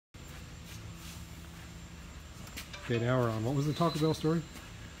Okay, now we're on. What was the Taco Bell story?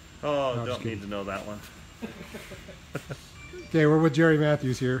 Oh, no, don't need to know that one. Okay, we're with Jerry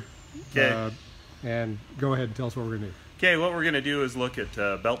Mathews here. Okay. And go ahead and tell us what we're going to do. Okay, what we're going to do is look at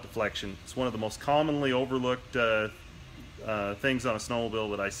belt deflection. It's one of the most commonly overlooked things on a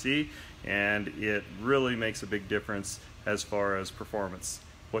snowmobile that I see, and it really makes a big difference as far as performance.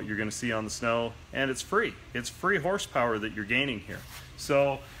 What you're going to see on the snow, and it's free. It's free horsepower that you're gaining here.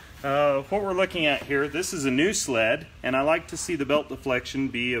 So what we're looking at here, this is a new sled, and I like to see the belt deflection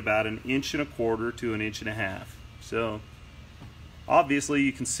be about 1.25 inches to 1.5 inches. So obviously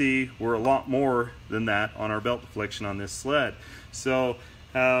you can see we're a lot more than that on our belt deflection on this sled. So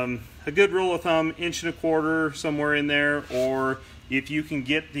a good rule of thumb, 1.25 inches, somewhere in there, or if you can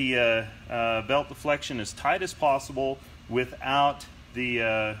get the belt deflection as tight as possible without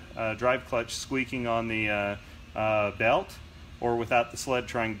the drive clutch squeaking on the belt, or without the sled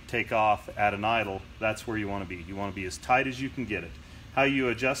trying to take off at an idle, that's where you want to be. You want to be as tight as you can get it. How you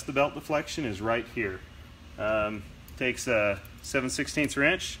adjust the belt deflection is right here. Takes a 7/16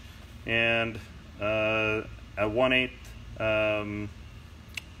 wrench and a 1/8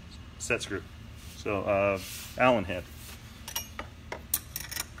 set screw. So Allen head.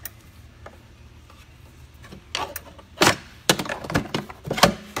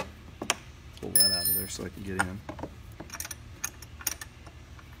 Pull that out of there so I can get in.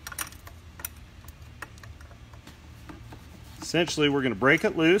 Essentially, we're going to break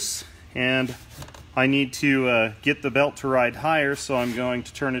it loose, and I need to get the belt to ride higher, so I'm going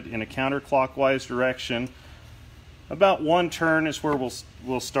to turn it in a counterclockwise direction. About 1 turn is where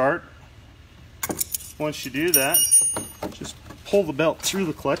we'll start. Once you do that, just pull the belt through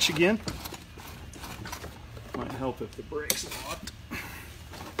the clutch again. Might help if the brake's locked.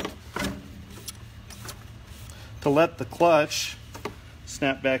 To let the clutch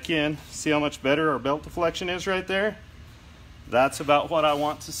snap back in. See how much better our belt deflection is right there? That's about what I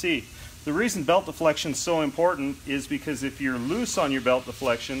want to see. The reason belt deflection is so important is because if you're loose on your belt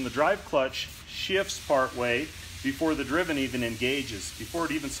deflection, the drive clutch shifts part way before the driven even engages, before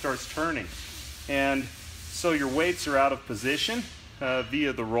it even starts turning. And so your weights are out of position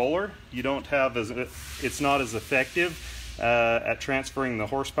via the roller. You don't have it's not as effective at transferring the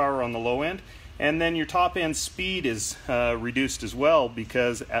horsepower on the low end. And then your top end speed is reduced as well,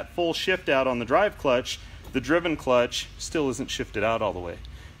 because at full shift out on the drive clutch, the driven clutch still isn't shifted out all the way.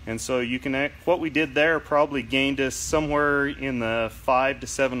 And so you can, what we did there probably gained us somewhere in the 5 to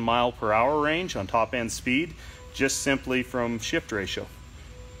 7 mile per hour range on top end speed, just simply from shift ratio.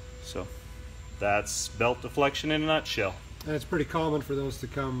 So that's belt deflection in a nutshell. And it's pretty common for those to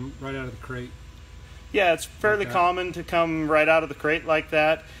come right out of the crate. Yeah, it's fairly common to come right out of the crate like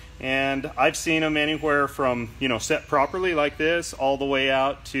that. And I've seen them anywhere from, you know, set properly like this all the way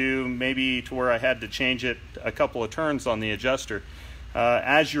out to maybe to where I had to change it a couple of turns on the adjuster.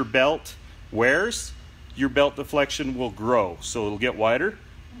 As your belt wears, your belt deflection will grow, so it'll get wider.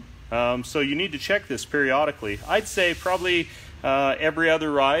 So you need to check this periodically. I'd say probably every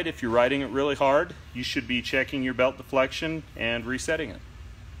other ride, if you're riding it really hard, you should be checking your belt deflection and resetting it.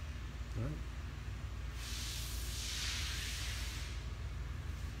 All right.